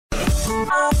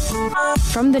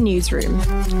From the newsroom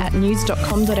at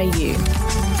news.com.au.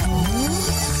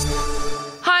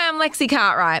 Hi, I'm Lexi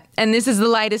Cartwright, and this is the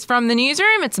latest from the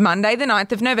newsroom. It's Monday, the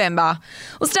 9th of November.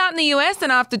 We'll start in the US,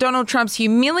 and after Donald Trump's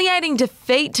humiliating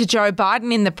defeat to Joe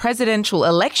Biden in the presidential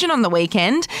election on the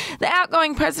weekend, the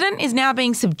outgoing president is now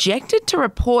being subjected to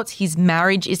reports his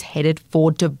marriage is headed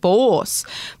for divorce.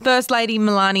 First Lady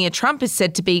Melania Trump is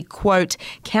said to be, quote,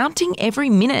 counting every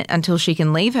minute until she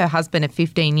can leave her husband of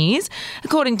 15 years,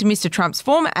 according to Mr. Trump's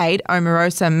former aide,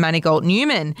 Omarosa Manigault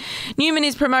Newman. Newman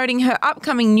is promoting her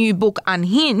upcoming new book,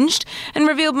 Unhinged, and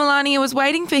revealed Melania was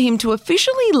waiting for him to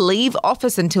officially leave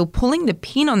office until pulling the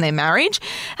pin on their marriage,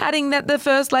 adding that the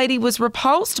First Lady was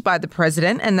repulsed by the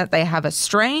president and that they have a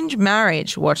strange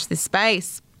marriage. Watch this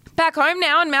space. Back home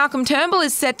now, and Malcolm Turnbull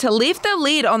is set to lift the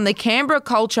lid on the Canberra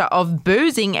culture of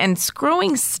boozing and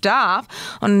screwing staff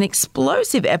on an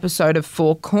explosive episode of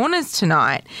Four Corners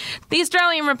tonight. The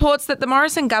Australian reports that the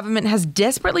Morrison government has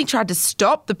desperately tried to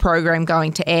stop the program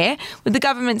going to air, with the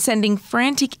government sending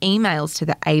frantic emails to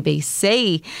the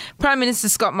ABC. Prime Minister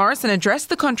Scott Morrison addressed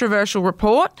the controversial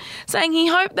report, saying he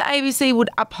hoped the ABC would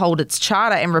uphold its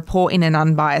charter and report in an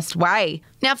unbiased way.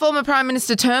 Now, former Prime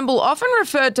Minister Turnbull often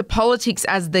referred to politics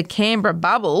as the Canberra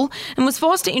bubble and was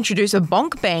forced to introduce a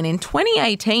bonk ban in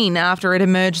 2018 after it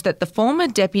emerged that the former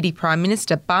Deputy Prime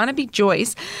Minister Barnaby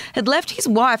Joyce had left his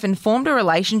wife and formed a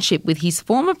relationship with his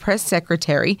former press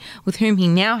secretary, with whom he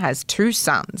now has 2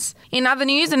 sons. In other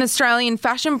news, an Australian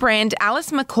fashion brand,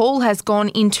 Alice McCall, has gone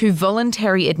into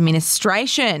voluntary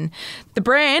administration. The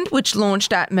brand, which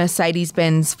launched at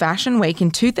Mercedes-Benz Fashion Week in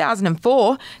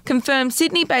 2004, confirmed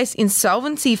Sydney-based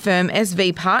insolvency firm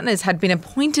SV Partners had been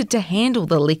appointed to handle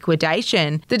the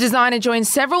liquidation. The designer joined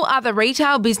several other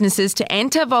retail businesses to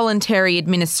enter voluntary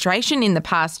administration in the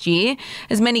past year,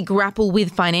 as many grapple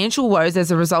with financial woes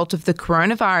as a result of the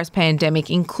coronavirus pandemic,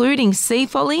 including Sea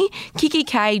Folly, Kiki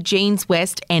K, Jeans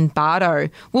West and Bardo.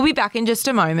 We'll be back in just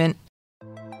a moment.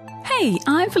 Hey,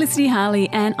 I'm Felicity Harley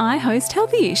and I host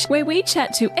Healthyish, where we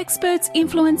chat to experts,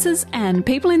 influencers and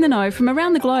people in the know from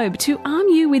around the globe to arm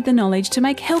you with the knowledge to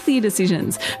make healthier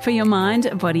decisions for your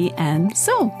mind, body and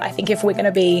soul. I think if we're going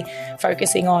to be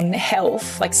focusing on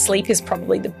health, like sleep is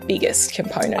probably the biggest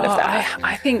component of that.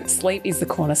 I think sleep is the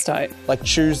cornerstone. Like,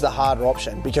 choose the harder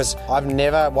option, because I've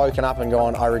never woken up and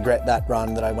gone, I regret that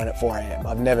run that I went at 4 a.m.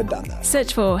 I've never done that.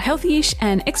 Search for Healthyish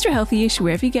and Extra Healthyish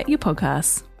wherever you get your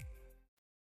podcasts.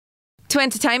 To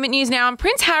entertainment news now, and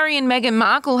Prince Harry and Meghan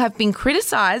Markle have been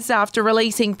criticised after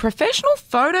releasing professional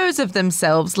photos of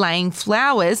themselves laying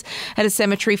flowers at a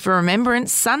cemetery for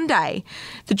Remembrance Sunday.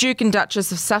 The Duke and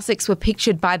Duchess of Sussex were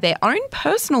pictured by their own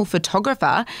personal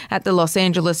photographer at the Los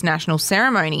Angeles National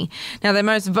Ceremony. Now, their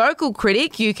most vocal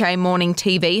critic, UK morning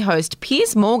TV host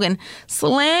Piers Morgan,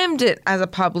 slammed it as a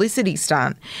publicity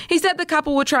stunt. He said the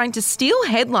couple were trying to steal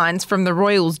headlines from the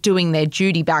royals doing their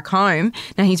duty back home.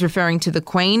 Now, he's referring to the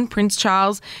Queen, Prince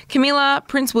Charles, Camilla,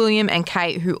 Prince William and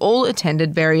Kate, who all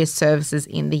attended various services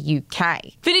in the UK.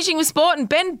 Finishing with sport, and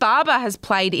Ben Barber has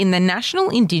played in the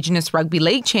National Indigenous Rugby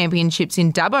League Championships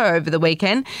in Dubbo over the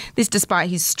weekend, this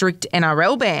despite his strict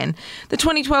NRL ban. The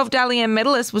 2012 Dally M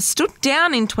medalist was stood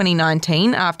down in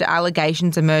 2019 after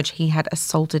allegations emerged he had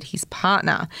assaulted his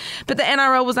partner. But the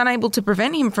NRL was unable to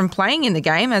prevent him from playing in the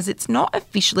game, as it's not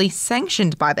officially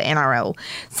sanctioned by the NRL.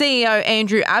 CEO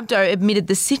Andrew Abdo admitted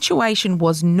the situation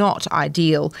was not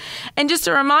ideal. And just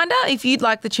a reminder, if you'd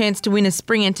like the chance to win a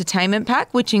spring entertainment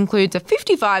pack, which includes a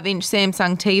 55-inch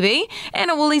Samsung TV and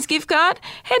a Woolies gift card,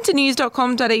 head to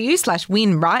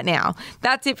news.com.au/win right now.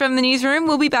 That's it from the newsroom.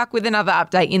 We'll be back with another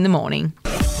update in the morning.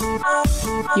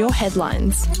 Your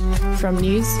headlines from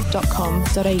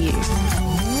news.com.au.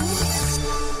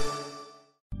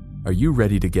 Are you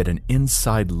ready to get an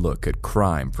inside look at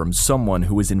crime from someone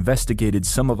who has investigated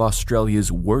some of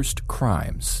Australia's worst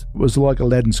crimes? It was like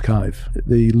Aladdin's Cave.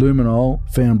 The luminol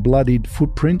found bloodied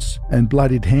footprints and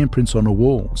bloodied handprints on a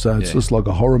wall, so it's just like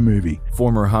a horror movie.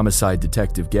 Former homicide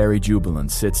detective Gary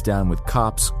Jubilant sits down with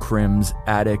cops, crims,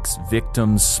 addicts,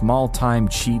 victims, small-time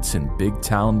cheats and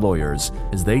big-town lawyers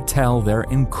as they tell their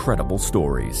incredible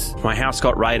stories. My house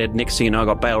got raided. Next thing you know, I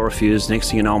got bail refused. Next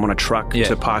thing you know, I'm on a truck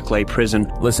to Parklea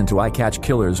Prison. Listen to I Catch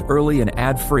Killers early and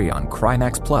ad-free on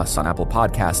Crimex Plus on Apple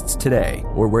Podcasts today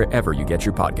or wherever you get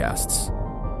your podcasts.